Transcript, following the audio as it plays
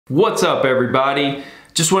What's up, everybody?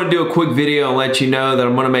 Just want to do a quick video and let you know that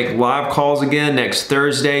I'm going to make live calls again next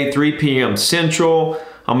Thursday, 3 p.m. Central.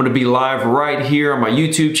 I'm going to be live right here on my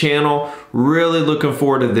YouTube channel. Really looking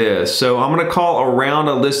forward to this. So I'm going to call around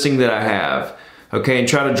a listing that I have, okay, and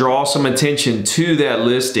try to draw some attention to that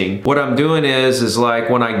listing. What I'm doing is like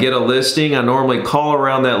when I get a listing, I normally call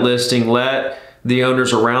around that listing, let the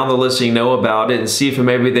owners around the listing know about it and see if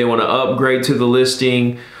maybe they want to upgrade to the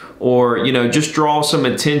listing or, you know, just draw some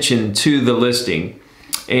attention to the listing.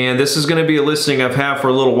 And this is going to be a listing I've had for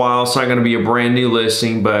a little while. It's not going to be a brand new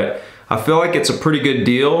listing, but I feel like it's a pretty good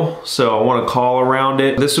deal, so I want to call around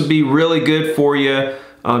it. This would be really good for you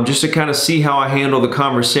just to kind of see how I handle the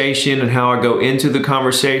conversation and how I go into the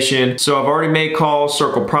conversation. So I've already made calls,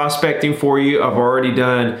 circle prospecting for you. I've already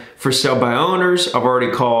done for sale by owners. I've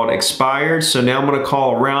already called expired. So now I'm going to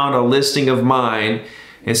call around a listing of mine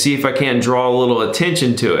and see if I can't draw a little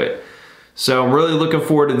attention to it. So I'm really looking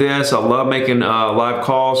forward to this. I love making live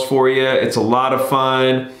calls for you. It's a lot of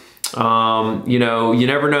fun. You know, you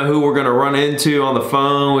never know who we're going to run into on the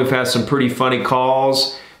phone. We've had some pretty funny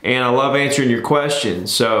calls, and I love answering your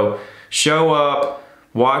questions. So show up,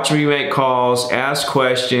 watch me make calls, ask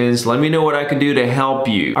questions, let me know what I can do to help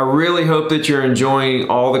you. I really hope that you're enjoying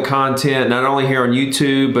all the content, not only here on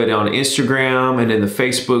YouTube, but on Instagram and in the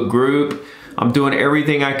Facebook group. I'm doing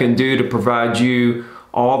everything I can do to provide you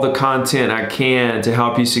all the content I can to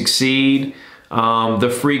help you succeed.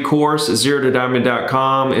 The free course at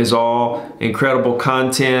ZeroToDiamond.com is all incredible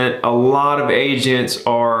content. A lot of agents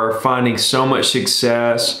are finding so much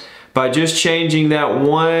success by just changing that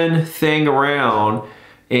one thing around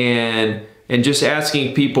and just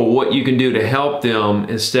asking people what you can do to help them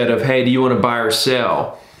instead of, hey, do you want to buy or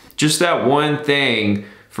sell? Just that one thing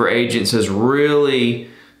for agents has really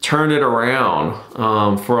turned it around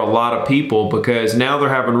for a lot of people, because now they're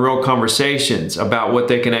having real conversations about what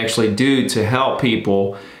they can actually do to help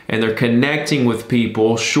people, and they're connecting with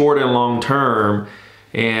people short and long term.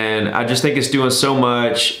 And I just think it's doing so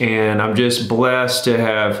much, and I'm just blessed to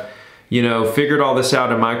have, you know, figured all this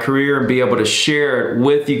out in my career and be able to share it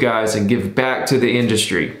with you guys and give back to the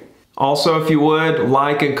industry. Also, if you would,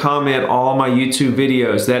 like and comment all my YouTube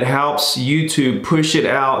videos. That helps YouTube push it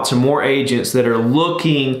out to more agents that are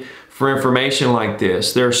looking for information like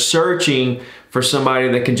this. They're searching for somebody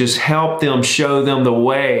that can just help them, show them the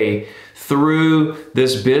way through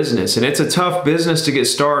this business. And it's a tough business to get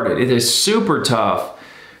started. It is super tough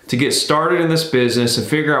to get started in this business and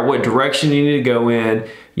figure out what direction you need to go in.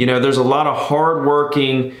 You know, there's a lot of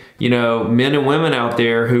hardworking, you know, men and women out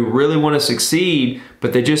there who really want to succeed,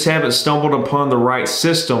 but they just haven't stumbled upon the right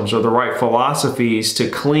systems or the right philosophies to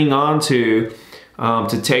cling on to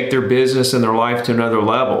take their business and their life to another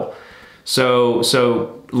level.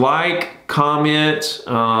 So like, comment,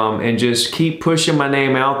 and just keep pushing my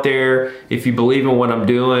name out there if you believe in what I'm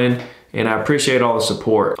doing. And I appreciate all the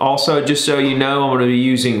support. Also, just so you know, I'm going to be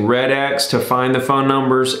using REDX to find the phone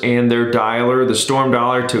numbers and their dialer, the Storm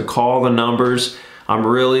Dialer, to call the numbers. I'm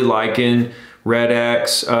really liking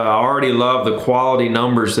REDX. I already love the quality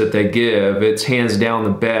numbers that they give. It's hands down the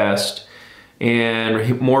best.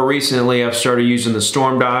 And more recently, I've started using the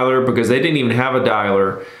Storm Dialer because they didn't even have a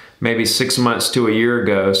dialer maybe 6 months to a year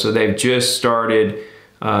ago. So they've just started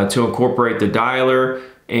to incorporate the dialer.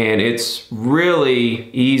 And it's really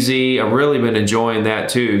easy. I've really been enjoying that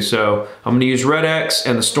too. So I'm gonna use REDX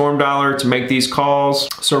and the Storm Dialer to make these calls.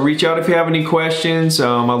 So reach out if you have any questions.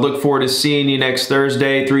 I look forward to seeing you next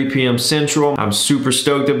Thursday, 3 p.m. Central. I'm super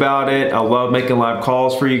stoked about it. I love making live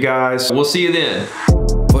calls for you guys. We'll see you then.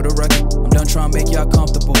 For the record, I'm done trying to make y'all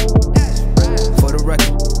comfortable. For the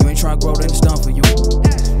record, you ain't trying to grow, then it's done for you.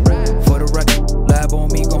 For the record, lab on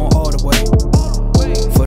me going all the way.